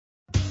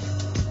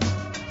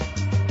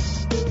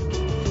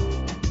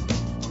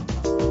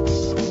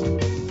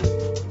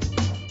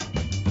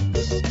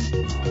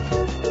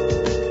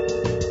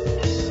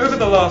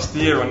last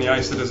year on the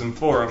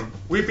iCitizenForum,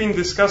 we've been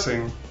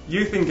discussing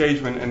youth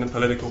engagement in the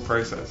political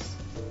process.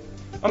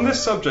 On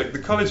this subject, the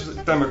College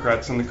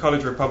Democrats and the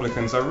College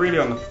Republicans are really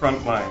on the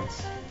front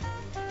lines.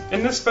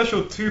 In this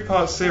special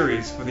two-part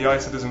series for the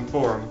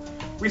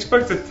iCitizenForum, we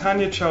spoke to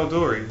Tanya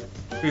Choudhury,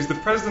 who's the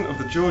president of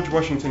the George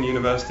Washington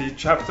University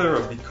chapter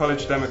of the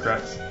College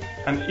Democrats,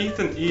 and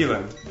Ethan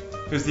Elan,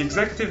 who's the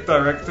executive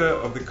director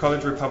of the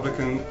College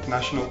Republican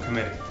National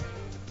Committee.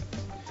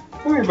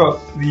 Tell me about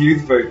the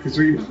youth vote, because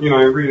we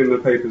read in the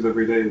papers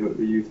every day that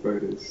the youth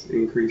vote is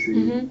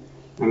increasing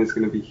and it's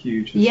going to be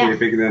huge this year,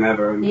 bigger than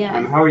ever.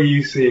 And how are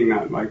you seeing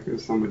that, like,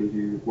 as somebody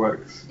who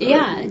works?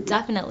 Yeah,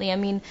 definitely. I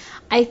mean,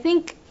 I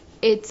think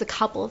it's a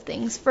couple of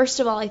things. First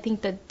of all, I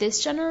think that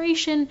this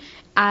generation,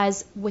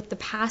 as with the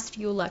past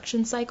few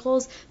election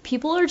cycles,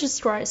 people are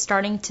just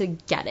starting to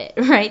get it,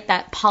 right?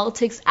 That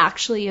politics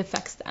actually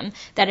affects them,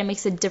 that it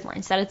makes a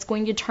difference, that it's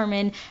going to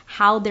determine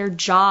how their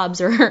jobs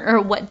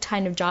or what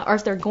kind of job, or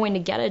if they're going to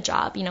get a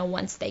job,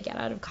 once they get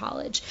out of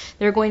college.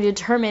 They're going to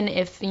determine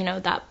if,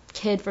 that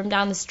kid from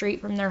down the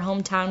street from their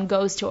hometown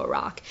goes to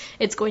Iraq.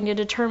 It's going to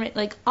determine,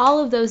 like,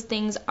 all of those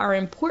things are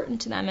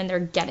important to them, and they're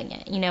getting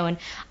it, and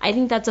I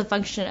think that's a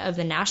function of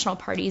the national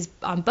parties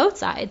on both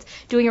sides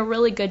doing a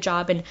really good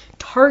job in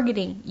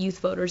targeting youth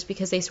voters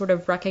because they sort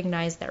of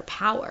recognize their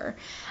power.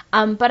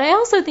 But I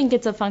also think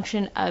it's a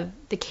function of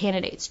the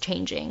candidates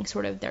changing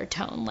sort of their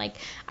tone. Like,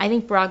 I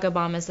think Barack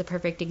Obama is the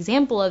perfect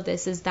example of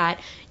this, is that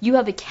you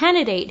have a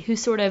candidate who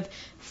sort of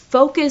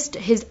focused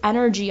his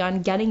energy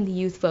on getting the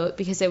youth vote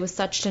because it was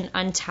such an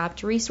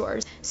untapped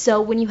resource.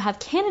 So when you have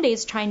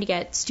candidates trying to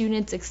get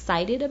students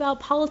excited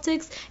about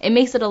politics, it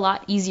makes it a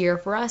lot easier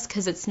for us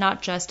because it's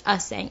not just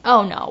us saying,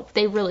 oh no,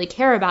 they really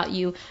care about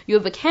you. You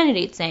have a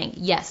candidate saying,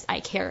 yes, I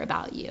care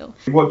about you.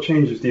 What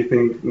changes do you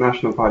think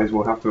national parties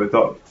will have to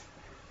adopt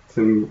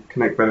to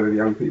connect better with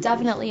young people?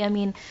 Definitely. I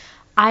mean,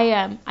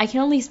 I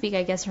can only speak,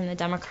 I guess, from the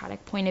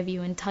Democratic point of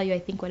view and tell you, I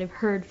think, what I've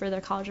heard for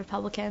the College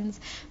Republicans.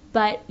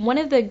 But one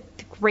of the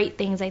great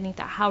things I think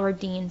that Howard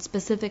Dean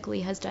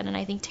specifically has done, and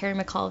I think Terry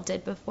McAuliffe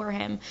did before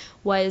him,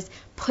 was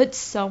put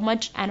so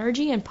much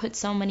energy and put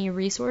so many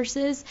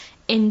resources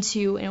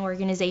into an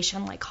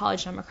organization like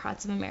College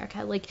Democrats of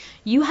America. Like,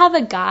 you have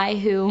a guy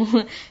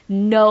who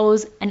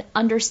knows and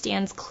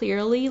understands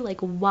clearly, like,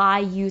 why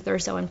youth are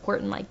so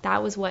important. Like,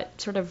 that was what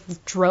sort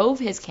of drove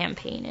his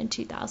campaign in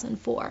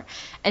 2004.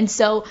 And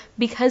so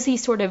because he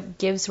sort of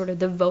gives sort of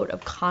the vote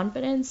of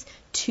confidence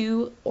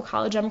to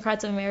College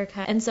Democrats of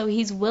America, and so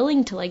he's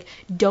willing to, like,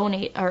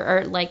 donate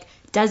or like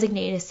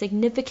designate a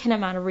significant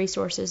amount of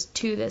resources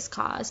to this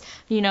cause,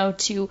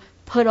 to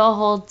put a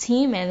whole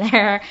team in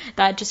there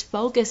that just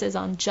focuses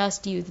on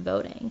just youth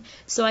voting.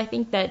 So I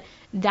think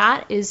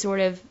that is sort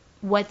of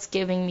what's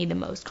giving me the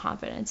most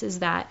confidence, is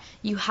that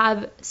you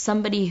have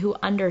somebody who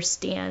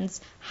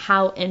understands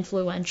how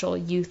influential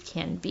youth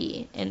can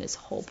be in this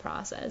whole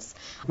process.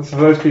 So for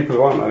those people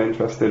who aren't that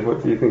interested,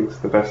 what do you think is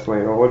the best way,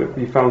 or what have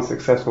you found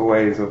successful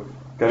ways of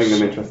getting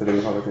them interested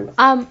in politics?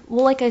 Well,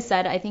 like I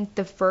said, I think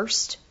the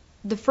first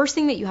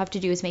thing that you have to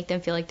do is make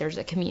them feel like there's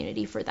a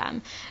community for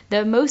them.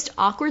 The most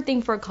awkward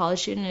thing for a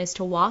college student is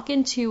to walk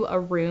into a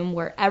room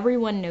where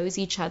everyone knows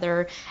each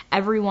other,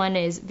 everyone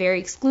is very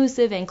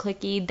exclusive and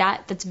cliquey.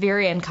 That's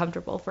very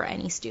uncomfortable for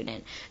any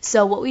student.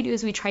 So what we do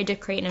is we try to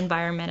create an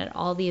environment at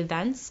all the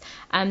events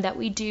that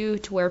we do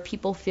to where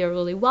people feel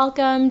really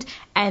welcomed,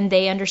 and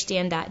they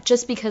understand that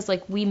just because,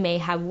 like, we may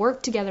have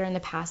worked together in the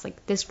past,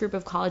 like this group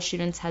of college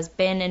students has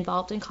been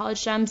involved in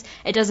College Dems,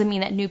 it doesn't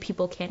mean that new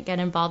people can't get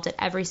involved at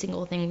every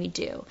single thing we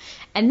do.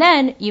 And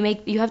then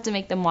you have to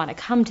make them want to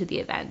come to the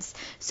events.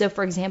 So,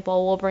 for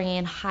example, we'll bring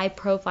in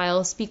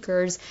high-profile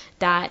speakers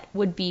that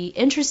would be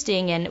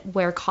interesting and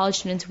where college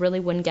students really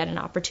wouldn't get an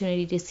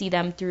opportunity to see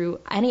them through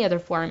any other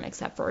forum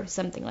except for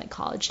something like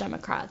College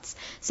Democrats.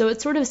 So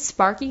it's sort of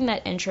sparking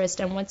that interest,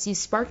 and once you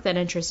spark that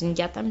interest and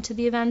get them to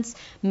the events,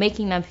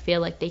 making them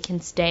feel like they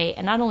can stay,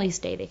 and not only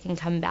stay, they can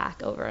come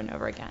back over and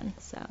over again.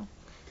 So,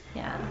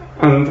 yeah.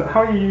 And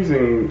how are you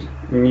using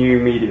new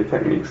media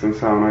techniques and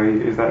so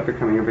on? Is that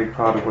becoming a big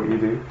part of what you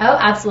do? Oh,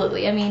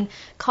 absolutely. I mean,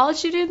 college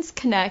students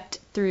connect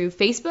through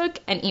Facebook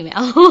and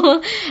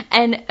email.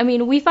 And, I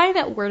mean, we find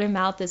that word of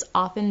mouth is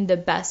often the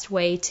best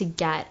way to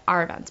get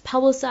our events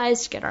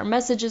publicized, to get our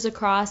messages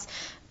across.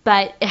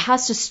 But it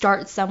has to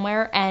start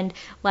somewhere, and,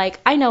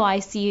 like, I know I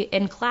see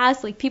in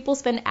class, like, people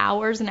spend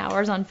hours and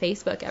hours on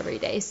Facebook every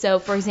day. So,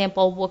 for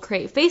example, we'll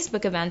create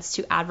Facebook events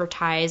to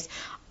advertise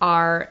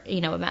our,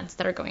 events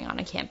that are going on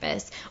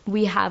campus.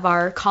 We have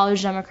our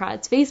College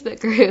Democrats Facebook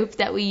group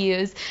that we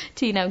use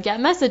to,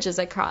 get messages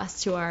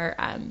across to our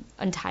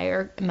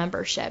entire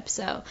membership.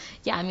 So,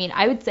 yeah, I mean,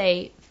 I would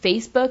say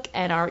Facebook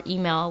and our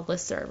email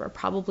listserv are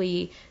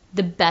probably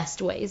the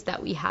best ways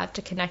that we have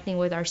to connecting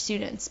with our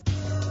students.